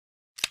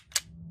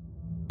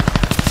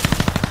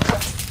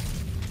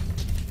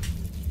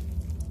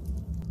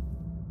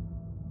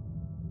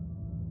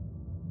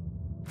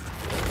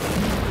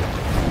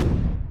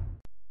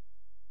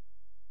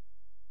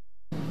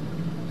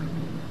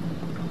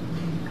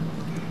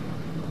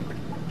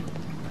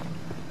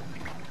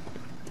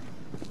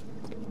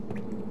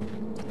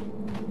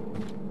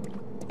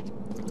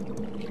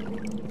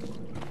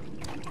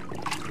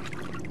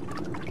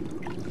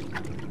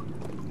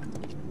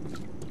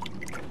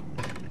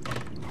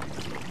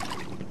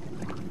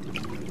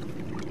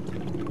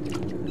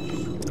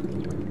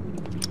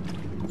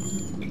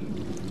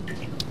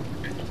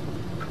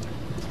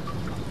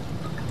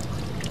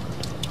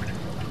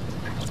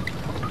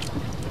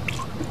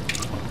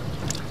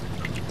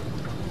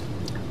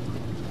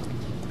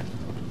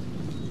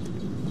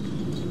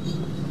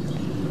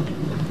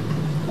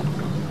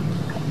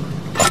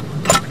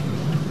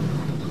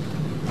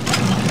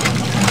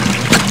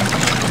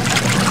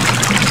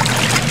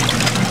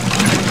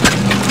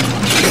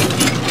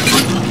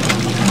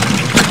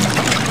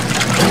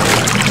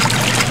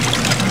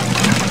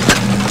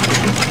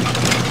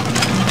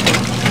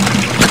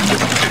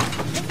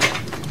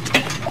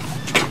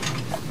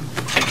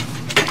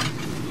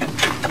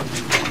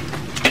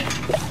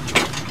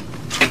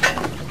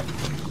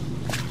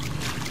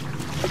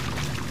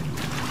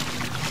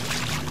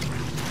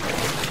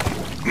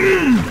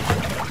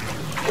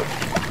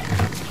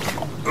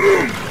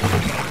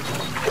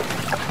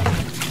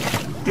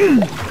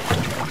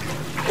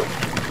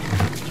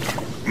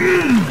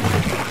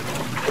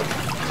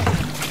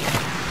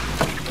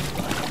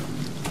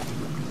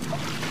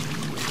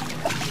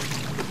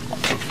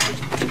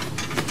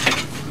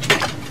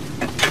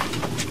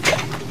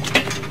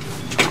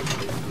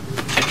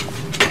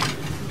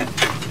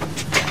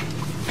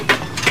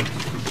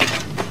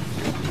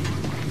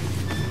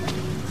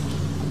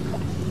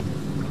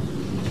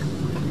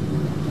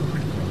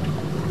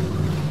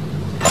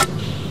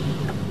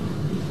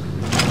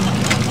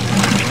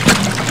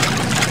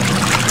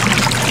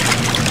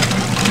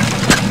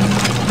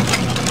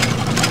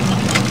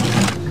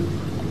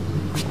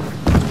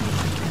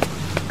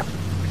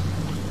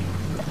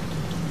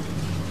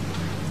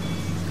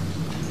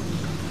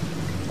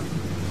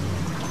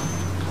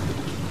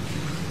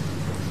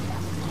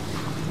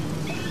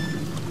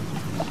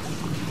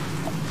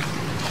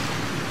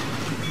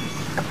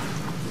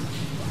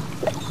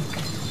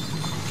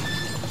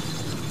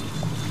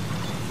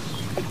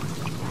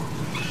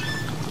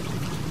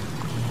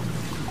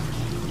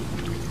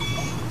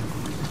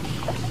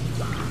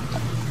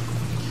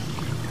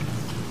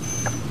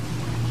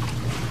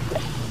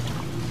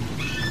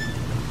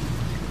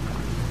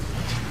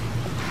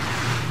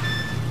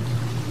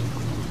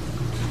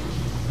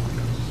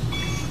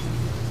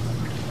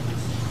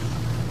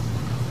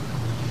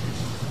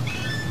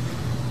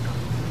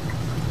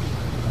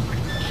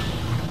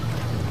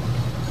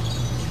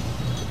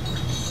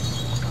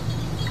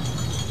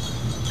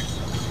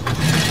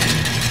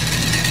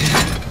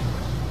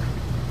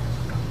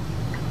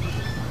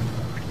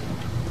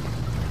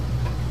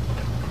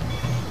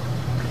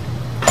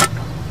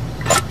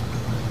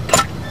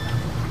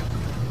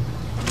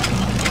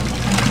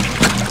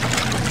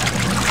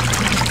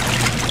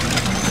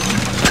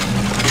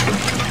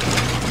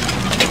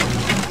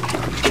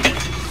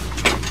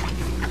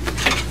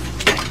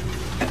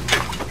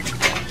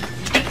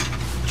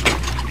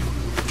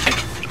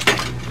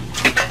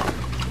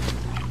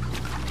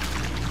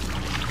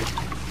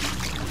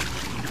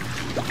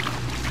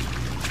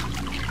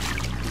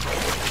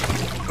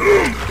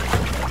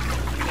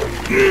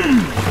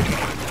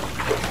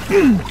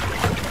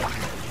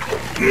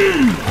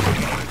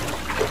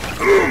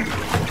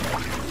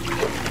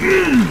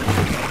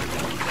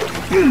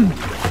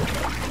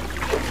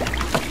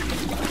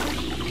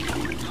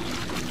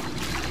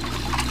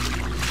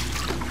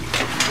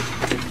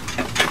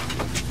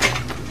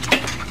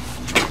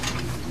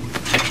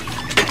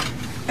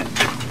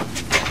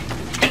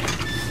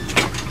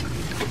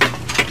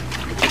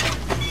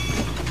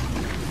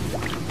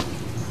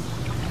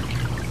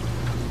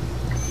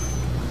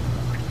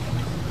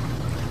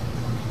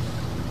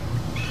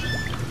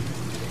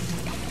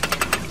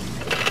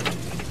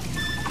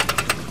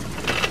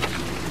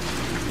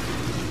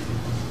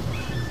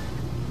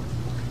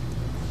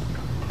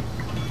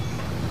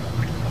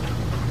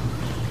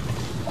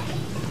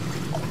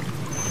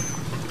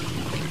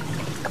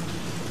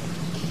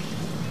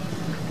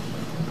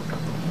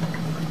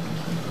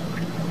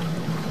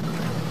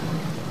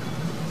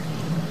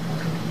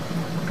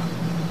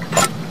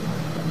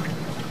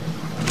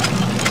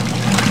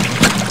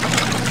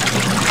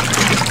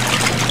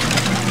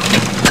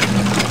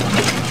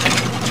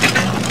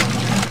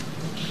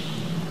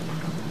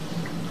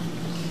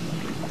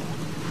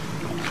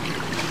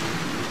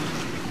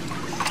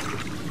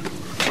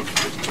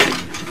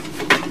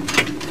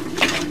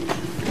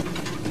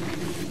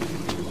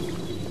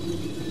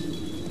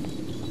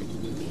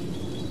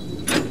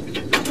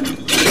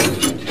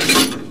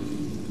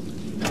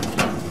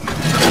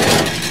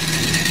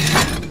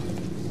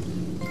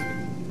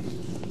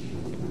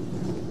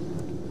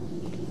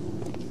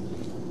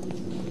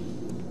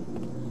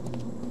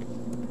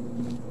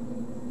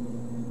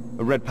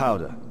A red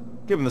powder.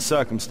 Given the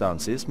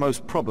circumstances,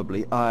 most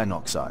probably iron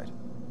oxide.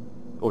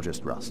 Or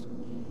just rust.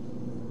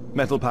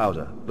 Metal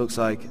powder. Looks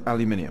like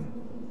aluminium.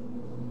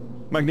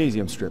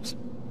 Magnesium strips.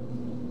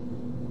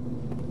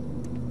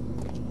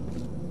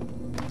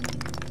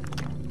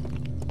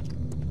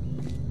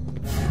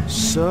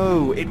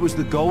 So, it was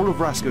the goal of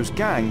Rasco's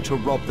gang to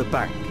rob the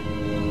bank.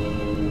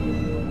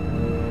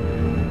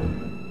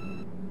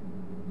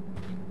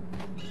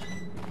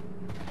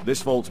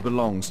 This vault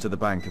belongs to the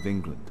Bank of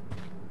England.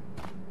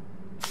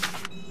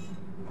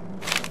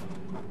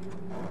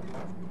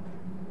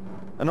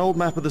 An old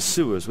map of the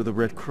sewers with a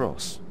red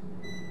cross.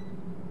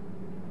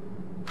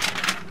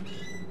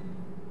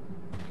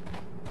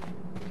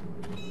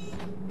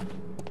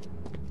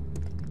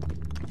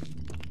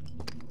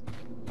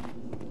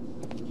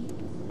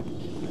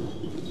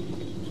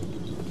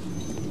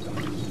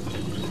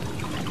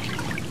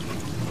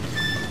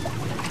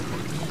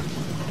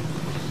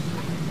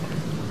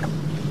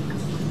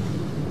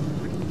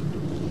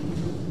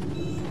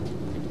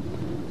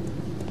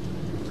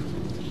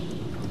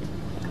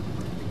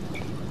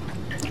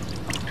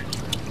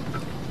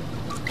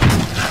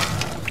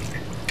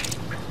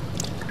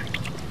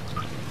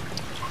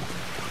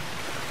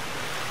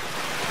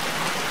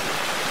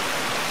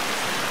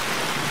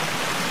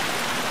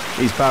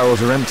 These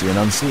barrels are empty and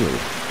unsealed.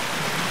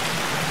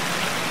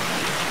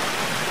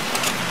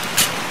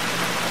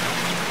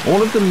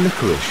 All of the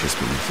licorice has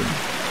been eaten.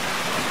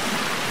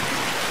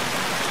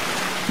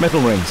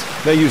 Metal rings.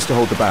 They're used to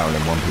hold the barrel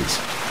in one piece.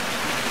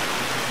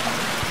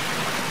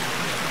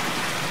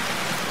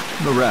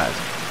 Murad.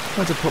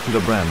 Quite a popular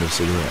brand of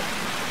cigarette.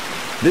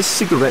 This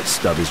cigarette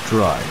stub is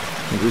dry.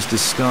 It was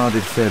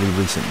discarded fairly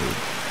recently.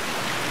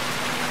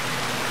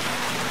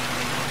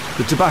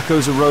 The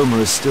tobacco's aroma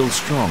is still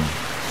strong.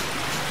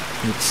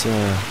 It's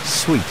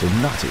sweet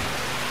and nutty.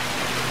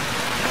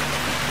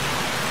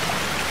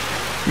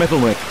 Metal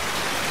ring.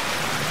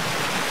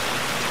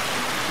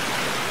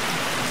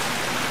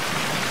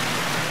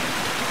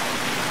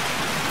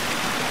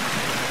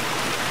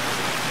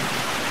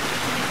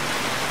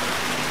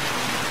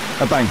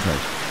 A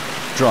banknote.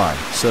 Dry,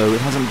 so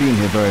it hasn't been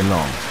here very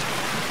long.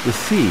 The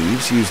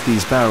thieves used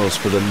these barrels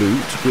for the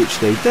loot, which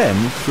they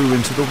then threw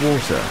into the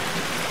water.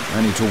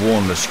 I need to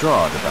warn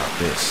Lestrade about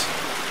this.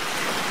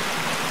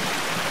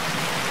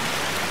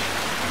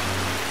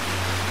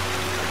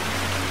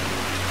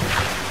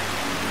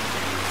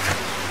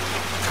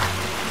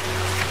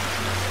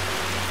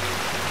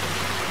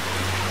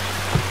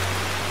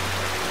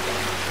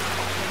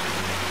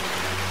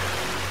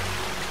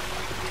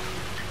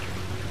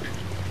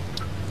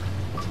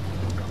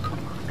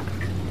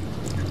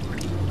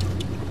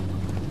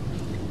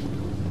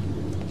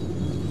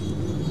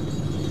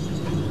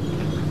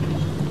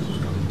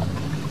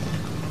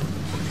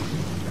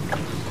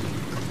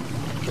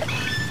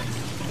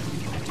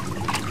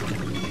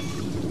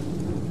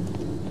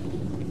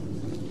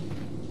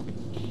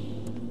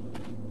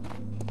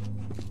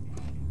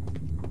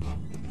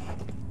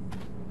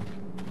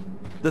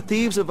 The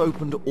thieves have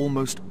opened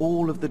almost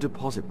all of the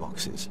deposit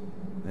boxes.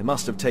 They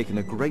must have taken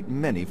a great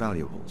many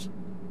valuables.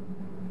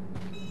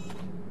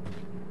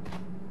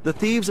 The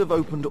thieves have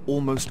opened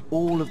almost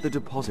all of the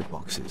deposit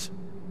boxes.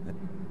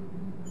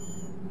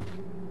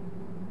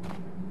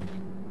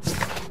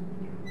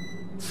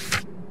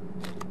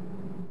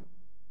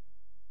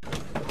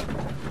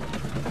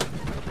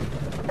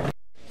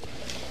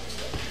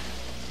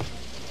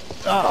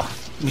 Ah,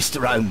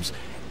 Mr. Holmes,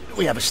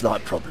 we have a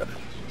slight problem.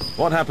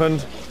 What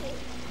happened?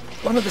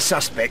 One of the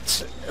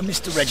suspects,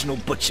 Mr.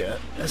 Reginald Butcher,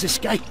 has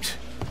escaped.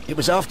 It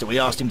was after we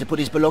asked him to put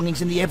his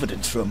belongings in the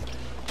evidence room.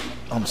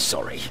 I'm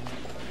sorry.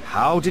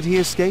 How did he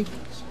escape?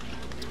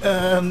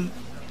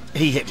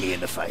 He hit me in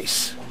the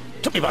face.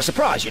 Took me by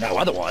surprise, you know,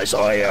 otherwise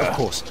Of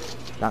course.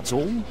 That's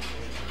all?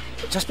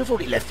 Just before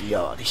he left the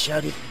yard, he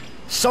shouted,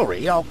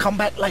 "Sorry, I'll come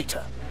back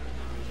later."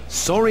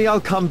 Sorry,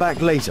 I'll come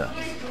back later.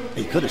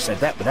 He could have said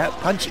that without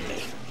punching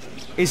me.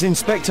 Is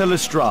Inspector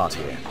Lestrade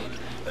here?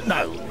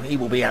 No, he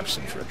will be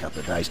absent for a couple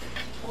of days.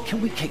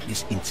 Can we keep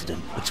this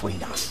incident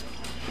between us?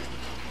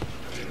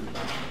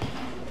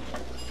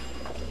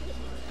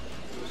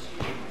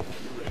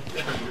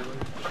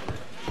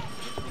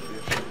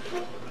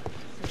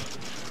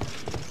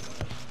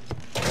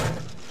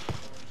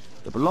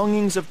 The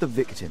belongings of the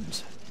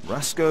victims,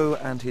 Rasco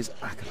and his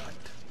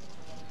acolyte.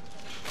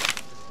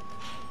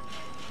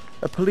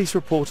 A police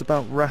report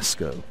about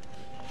Rasco.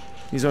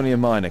 He's only a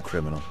minor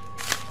criminal.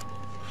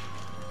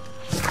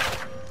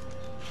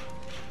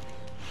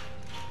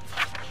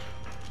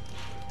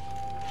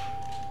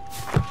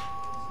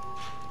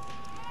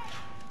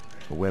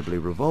 A Webley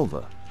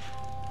revolver.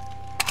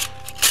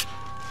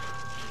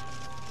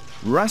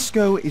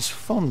 Rasco is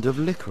fond of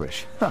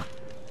licorice. Huh.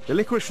 The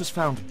licorice was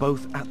found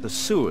both at the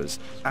sewers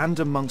and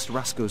amongst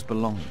Rasco's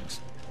belongings.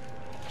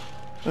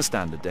 A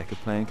standard deck of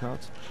playing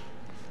cards.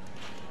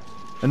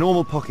 A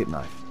normal pocket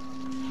knife.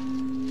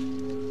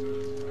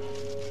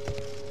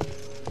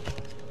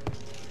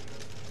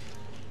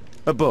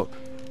 A book.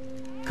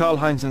 Karl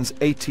Heinzen's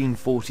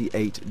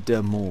 1848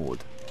 Der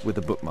Mord, with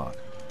a bookmark.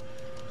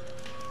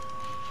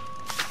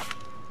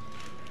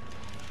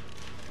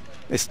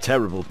 This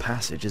terrible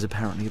passage is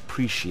apparently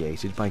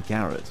appreciated by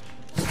Garrett.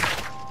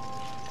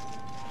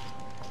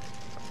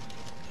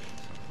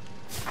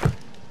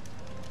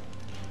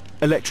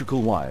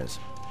 Electrical wires.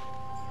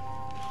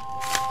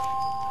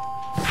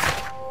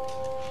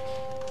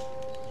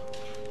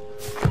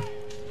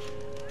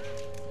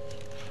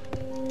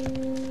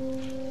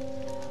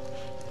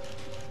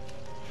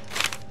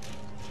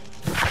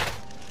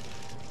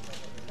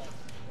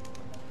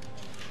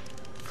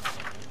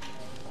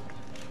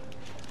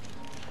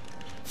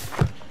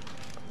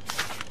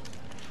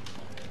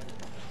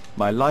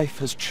 My life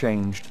has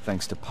changed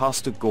thanks to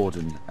Pastor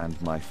Gordon and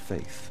my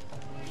faith.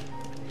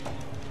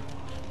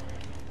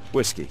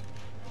 Whiskey.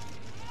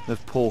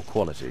 Of poor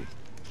quality.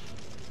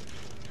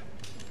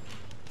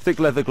 Thick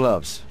leather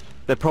gloves.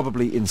 They're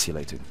probably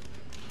insulated.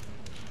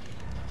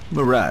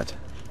 Murad.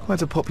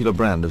 Quite a popular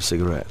brand of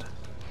cigarette.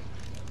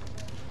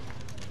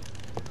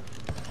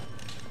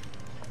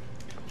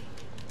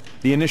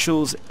 The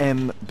initials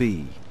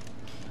MB.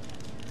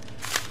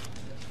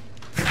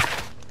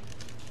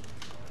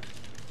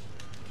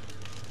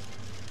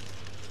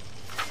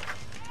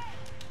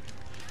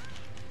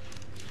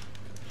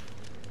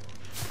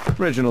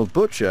 Reginald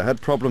Butcher had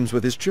problems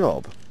with his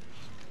job.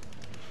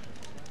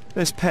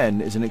 This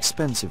pen is an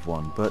expensive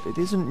one, but it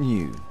isn't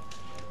new.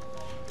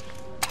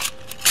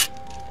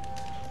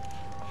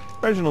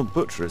 Reginald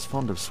Butcher is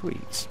fond of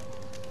sweets.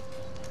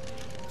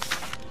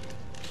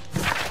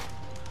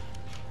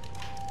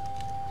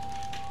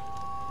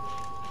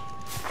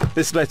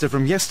 This letter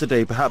from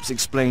yesterday perhaps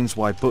explains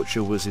why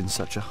Butcher was in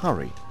such a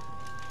hurry.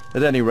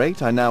 At any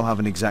rate, I now have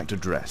an exact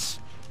address.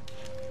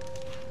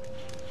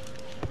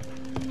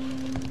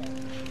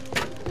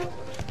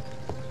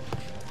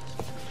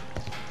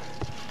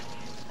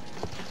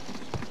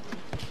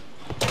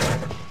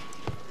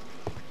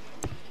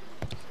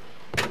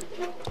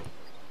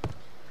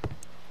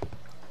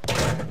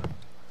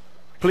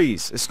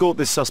 Please, escort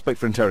this suspect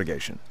for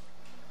interrogation.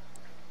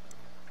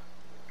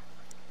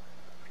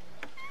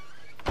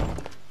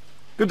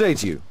 Good day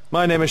to you.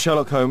 My name is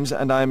Sherlock Holmes,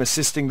 and I am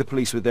assisting the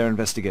police with their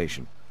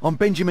investigation. I'm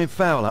Benjamin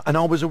Fowler, and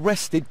I was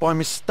arrested by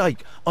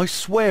mistake. I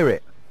swear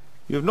it.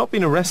 You have not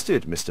been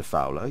arrested, Mr.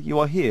 Fowler. You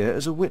are here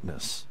as a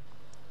witness.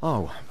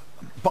 Oh,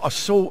 but I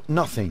saw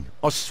nothing.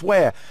 I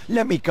swear.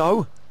 Let me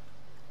go.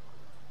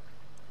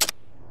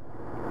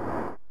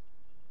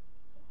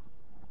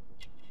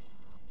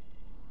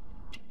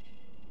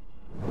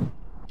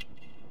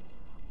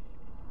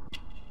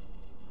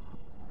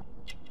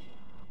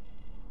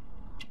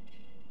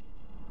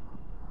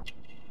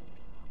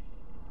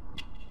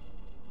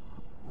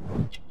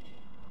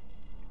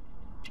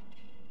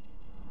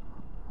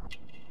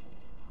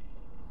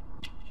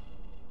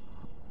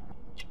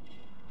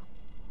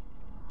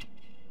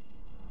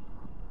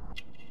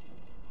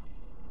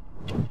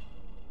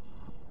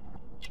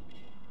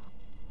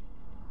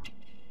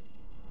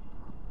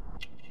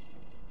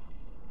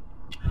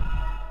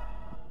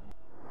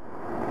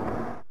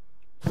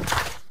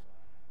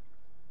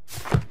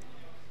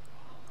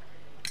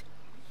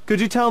 Could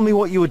you tell me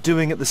what you were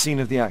doing at the scene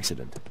of the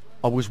accident?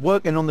 I was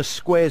working on the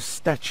square's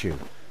statue.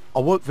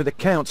 I work for the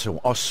council.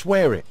 I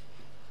swear it.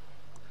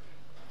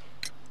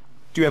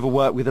 Do you ever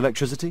work with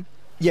electricity?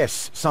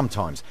 Yes,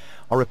 sometimes.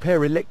 I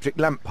repair electric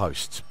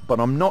lampposts, but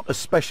I'm not a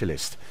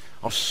specialist.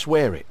 I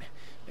swear it.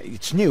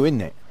 It's new,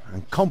 isn't it?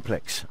 And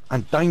complex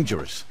and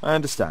dangerous. I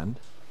understand.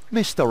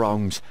 Mr.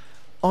 Holmes,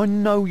 I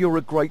know you're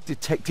a great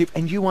detective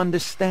and you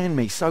understand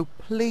me, so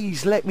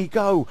please let me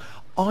go.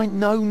 I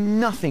know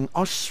nothing,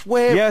 I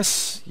swear...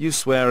 Yes, you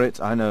swear it,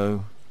 I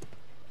know.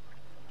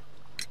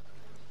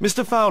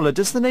 Mr. Fowler,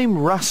 does the name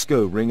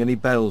Rasco ring any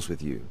bells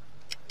with you?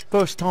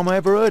 First time I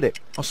ever heard it,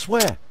 I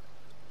swear.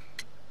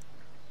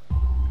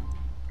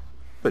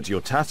 But your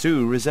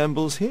tattoo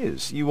resembles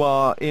his. You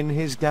are in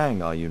his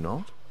gang, are you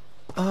not?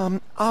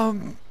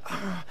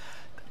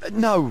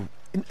 No.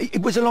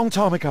 It was a long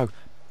time ago.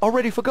 I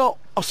already forgot.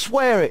 I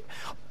swear it.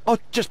 I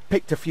just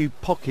picked a few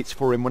pockets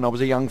for him when I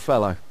was a young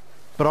fellow.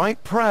 But I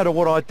ain't proud of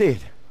what I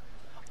did.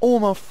 All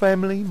my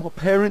family, my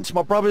parents,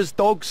 my brothers,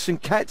 dogs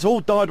and cats all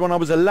died when I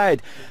was a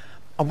lad.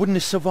 I wouldn't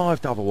have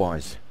survived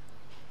otherwise.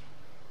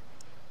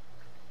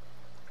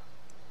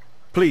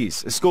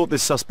 Please, escort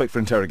this suspect for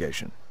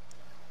interrogation.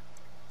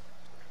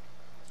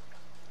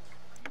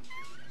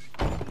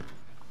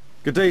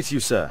 Good day to you,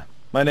 sir.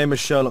 My name is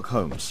Sherlock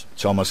Holmes.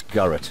 Thomas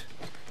Garrett.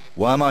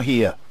 Why am I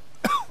here?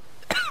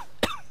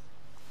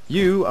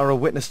 You are a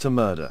witness to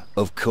murder.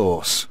 Of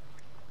course.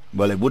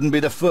 Well, it wouldn't be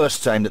the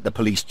first time that the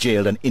police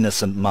jailed an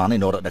innocent man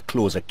in order to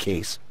close a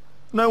case.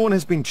 No one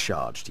has been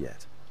charged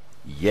yet.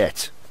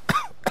 Yet.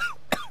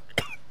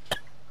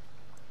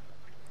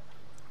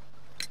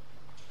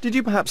 Did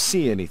you perhaps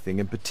see anything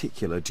in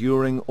particular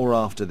during or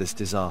after this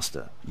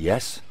disaster?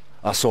 Yes.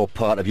 I saw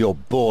part of your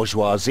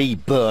bourgeoisie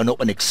burn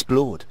up and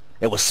explode.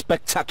 It was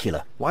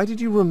spectacular. Why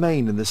did you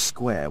remain in the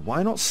square?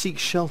 Why not seek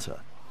shelter?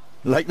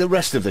 Like the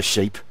rest of the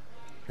sheep,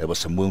 there were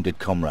some wounded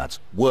comrades,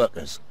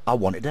 workers. I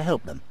wanted to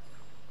help them.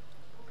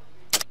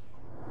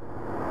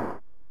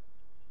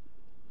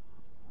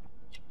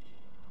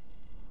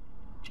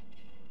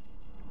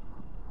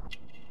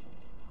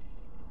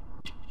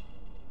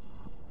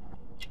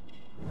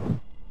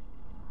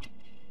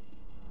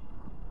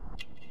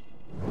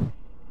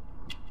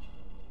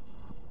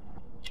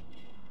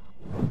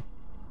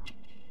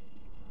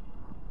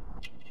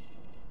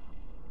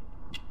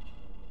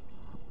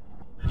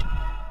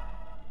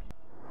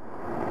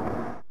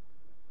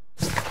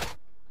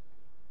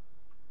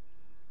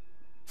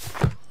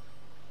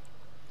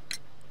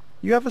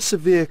 You have a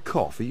severe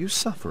cough. Are you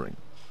suffering?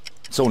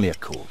 It's only a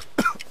cold.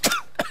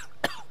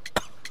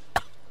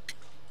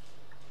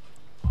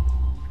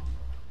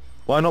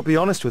 Why not be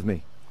honest with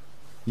me?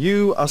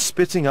 You are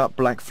spitting up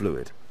black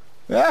fluid.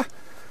 Ah,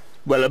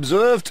 well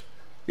observed.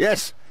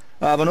 Yes,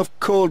 I have enough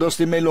coal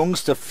dust in my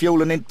lungs to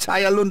fuel an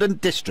entire London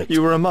district.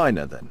 You were a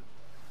miner then?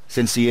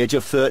 Since the age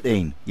of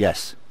 13,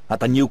 yes. At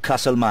the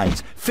Newcastle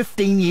mines.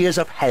 15 years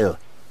of hell.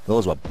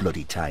 Those were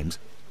bloody times.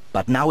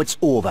 But now it's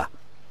over.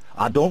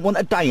 I don't want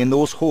to die in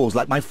those holes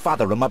like my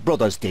father and my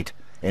brothers did,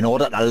 in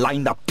order to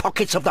line the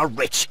pockets of the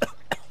rich.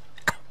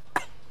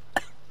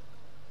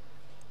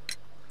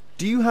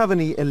 Do you have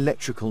any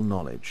electrical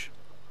knowledge?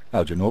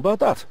 How do you know about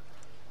that?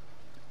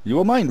 You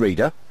a mind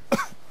reader?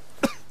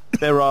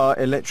 There are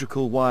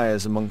electrical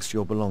wires amongst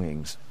your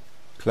belongings.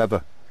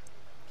 Clever.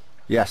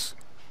 Yes.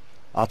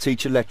 I'll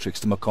teach electrics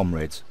to my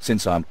comrades,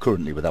 since I'm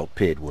currently without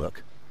paid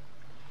work.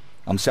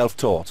 I'm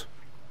self-taught,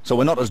 so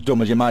we're not as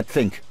dumb as you might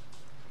think.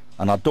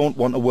 And I don't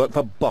want to work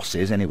for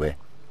bosses anyway.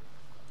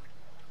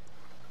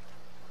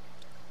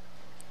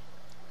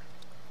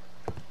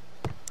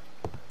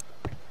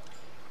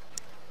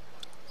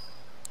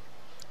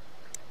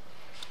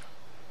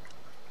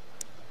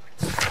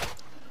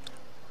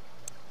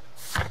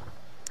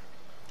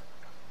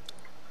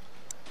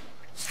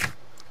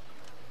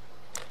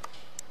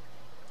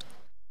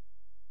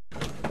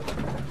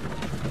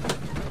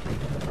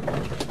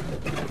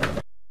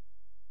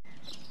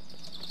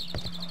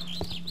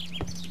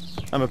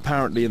 I'm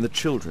apparently in the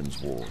children's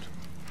ward.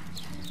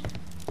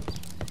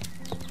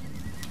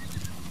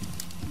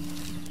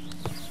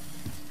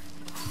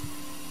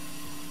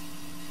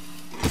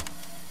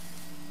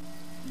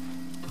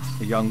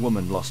 A young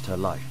woman lost her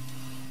life.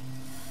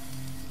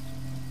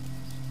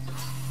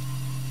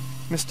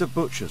 Mr.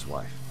 Butcher's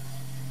wife.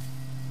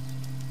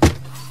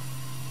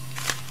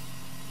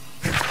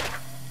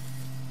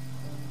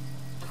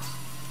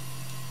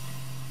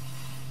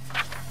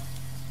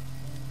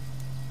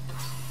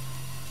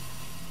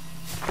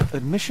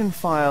 Admission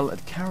file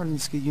at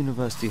Karolinska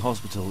University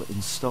Hospital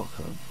in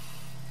Stockholm.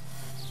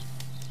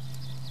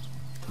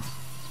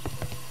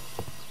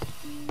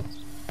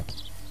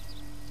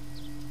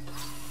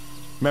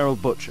 Merrill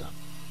Butcher.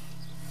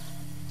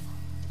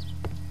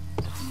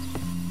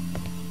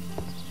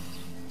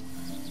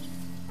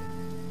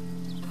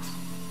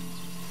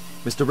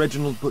 Mr.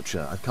 Reginald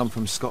Butcher, I've come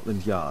from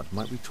Scotland Yard.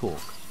 Might we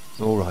talk?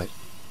 All right,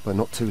 but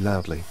not too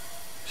loudly.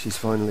 She's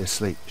finally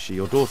asleep. Is she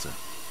your daughter?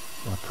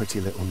 My pretty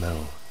little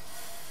Merrill.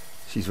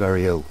 She's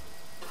very ill.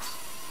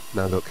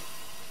 Now look,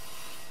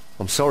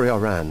 I'm sorry I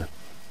ran,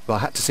 but I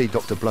had to see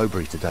Dr.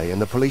 Blowberry today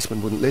and the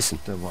policeman wouldn't listen.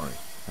 Don't worry,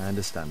 I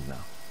understand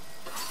now.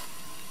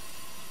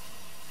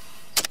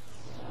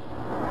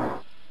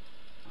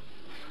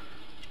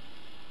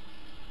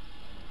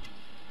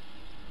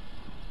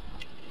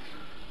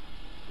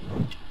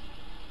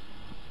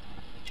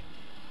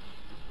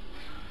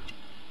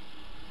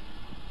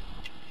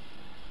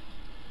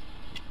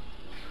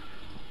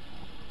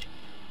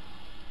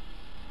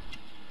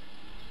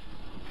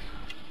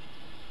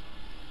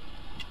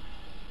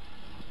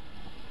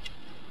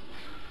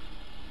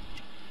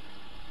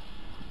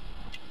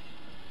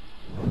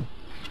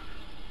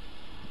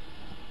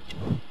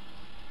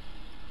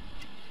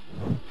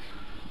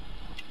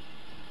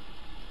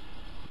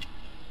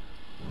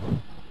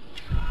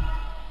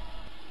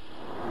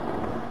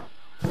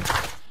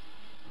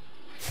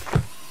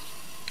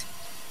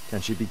 Can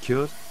she be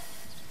cured?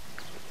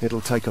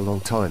 It'll take a long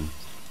time,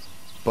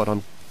 but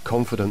I'm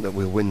confident that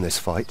we'll win this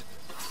fight.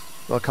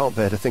 I can't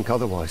bear to think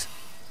otherwise.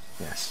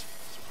 Yes,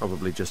 it's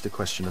probably just a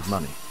question of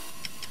money.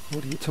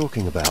 What are you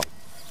talking about?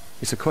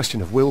 It's a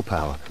question of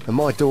willpower, and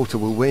my daughter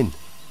will win.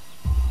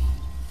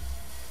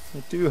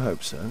 I do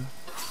hope so.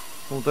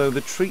 Although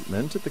the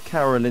treatment at the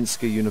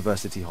Karolinska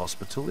University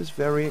Hospital is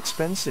very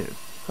expensive.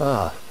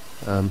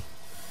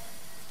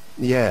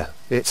 Yeah,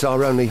 it's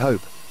our only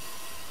hope.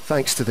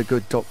 Thanks to the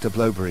good Dr.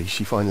 Blowberry,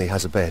 she finally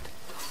has a bed.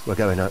 We're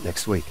going out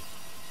next week.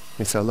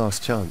 It's our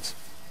last chance.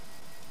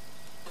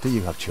 Do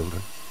you have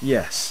children?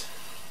 Yes,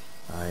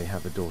 I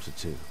have a daughter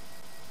too.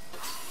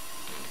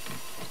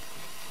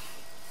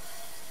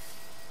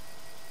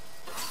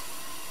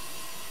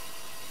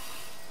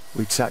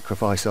 We'd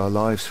sacrifice our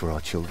lives for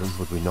our children,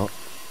 would we not?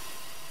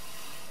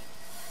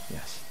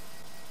 Yes.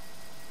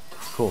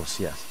 Of course,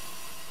 yes.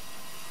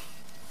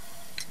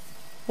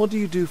 What do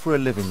you do for a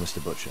living,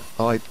 Mr. Butcher?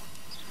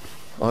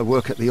 I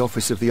work at the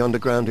office of the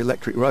Underground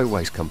Electric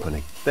Railways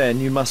Company. Then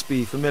you must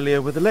be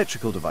familiar with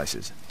electrical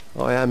devices.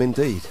 I am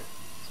indeed.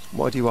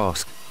 Why do you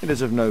ask? It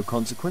is of no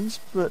consequence,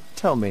 but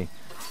tell me,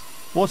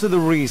 what are the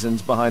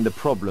reasons behind the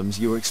problems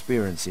you're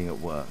experiencing at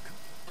work?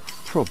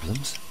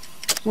 Problems?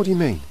 What do you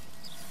mean?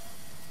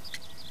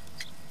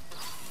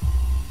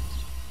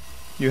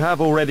 You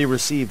have already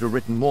received a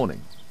written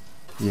warning.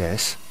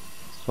 Yes.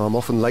 I'm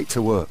often late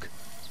to work.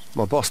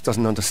 My boss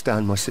doesn't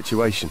understand my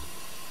situation.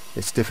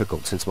 It's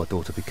difficult since my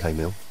daughter became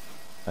ill.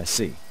 I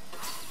see.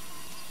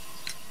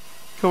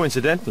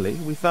 Coincidentally,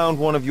 we found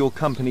one of your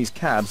company's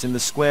cabs in the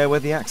square where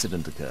the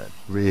accident occurred.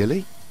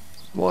 Really?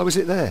 Why was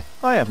it there?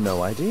 I have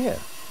no idea.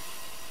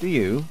 Do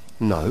you?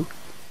 No.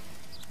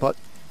 But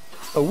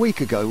a week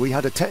ago we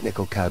had a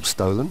technical cab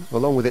stolen,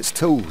 along with its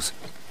tools.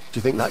 Do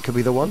you think that could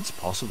be the one? It's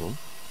possible.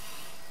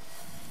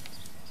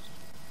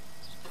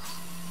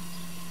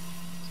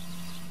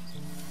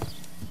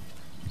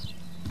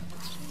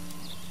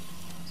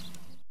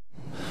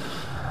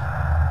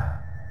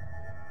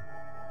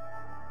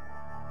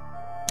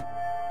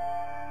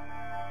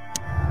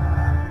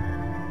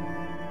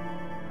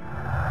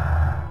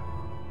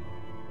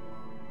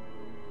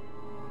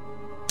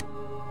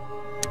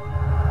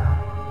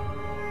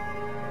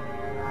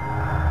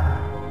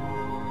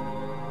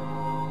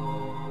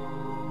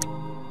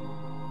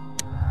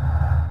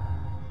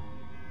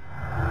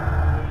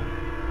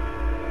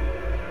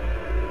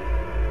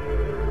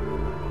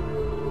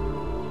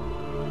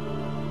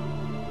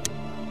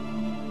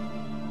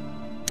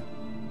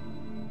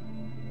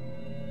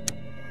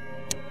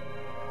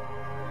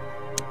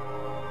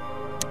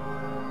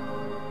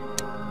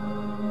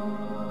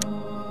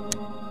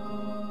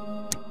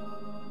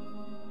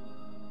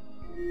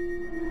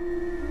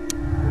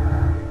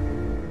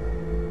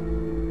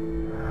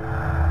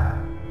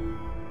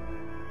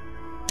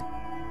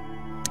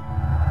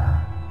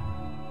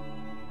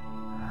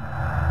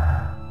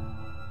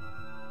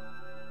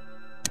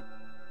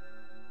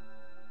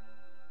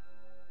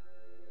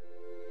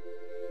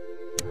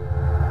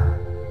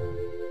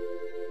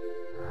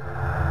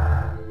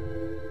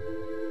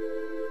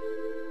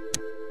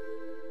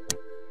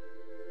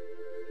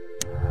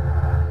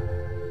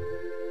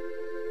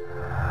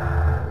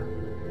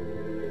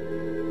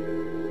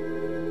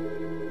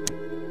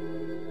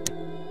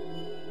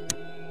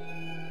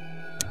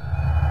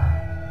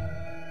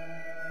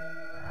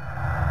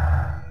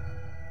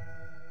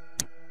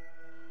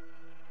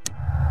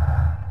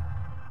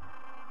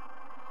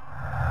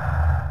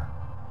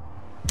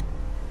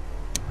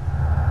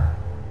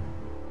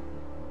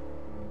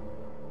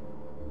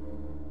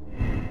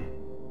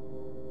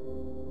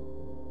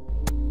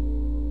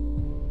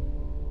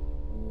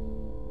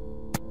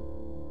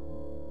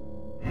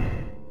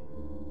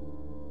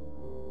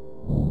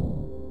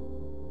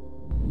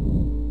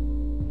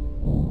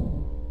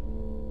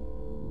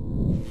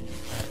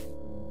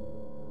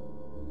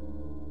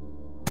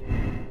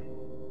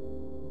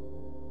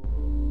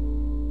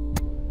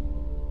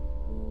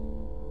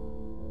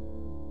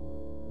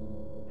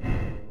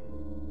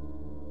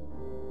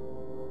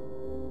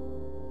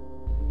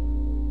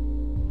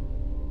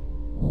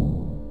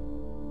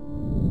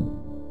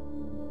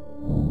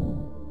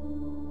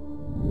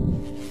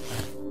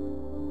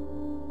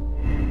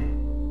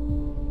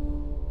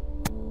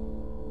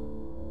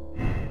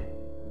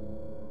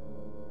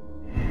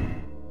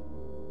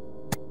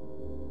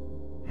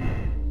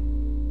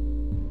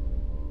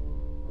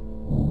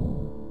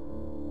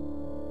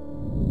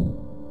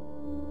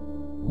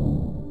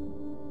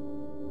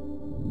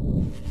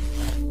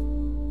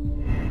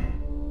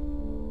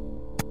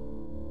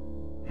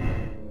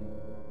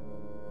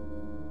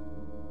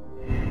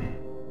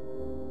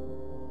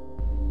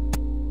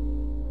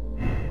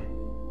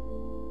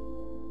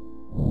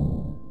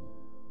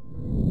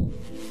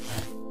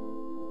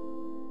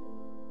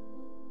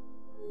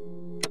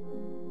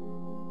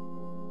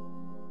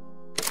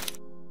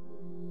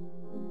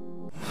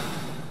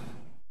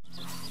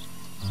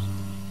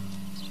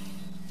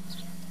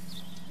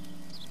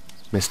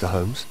 Mr.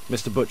 Holmes?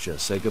 Mr. Butcher,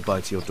 say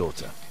goodbye to your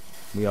daughter.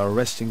 We are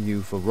arresting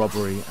you for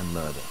robbery and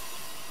murder.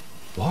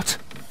 What?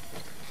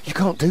 You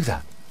can't do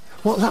that.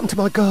 What happened to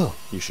my girl?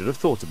 You should have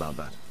thought about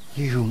that.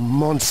 You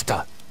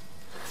monster!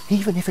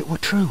 Even if it were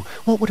true,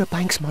 what would a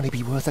bank's money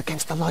be worth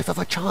against the life of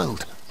a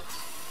child?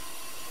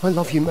 I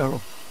love you,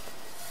 Merrill.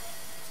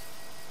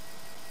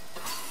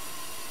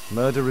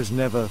 Murder is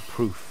never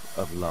proof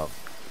of love.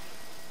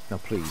 Now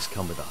please,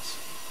 come with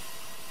us.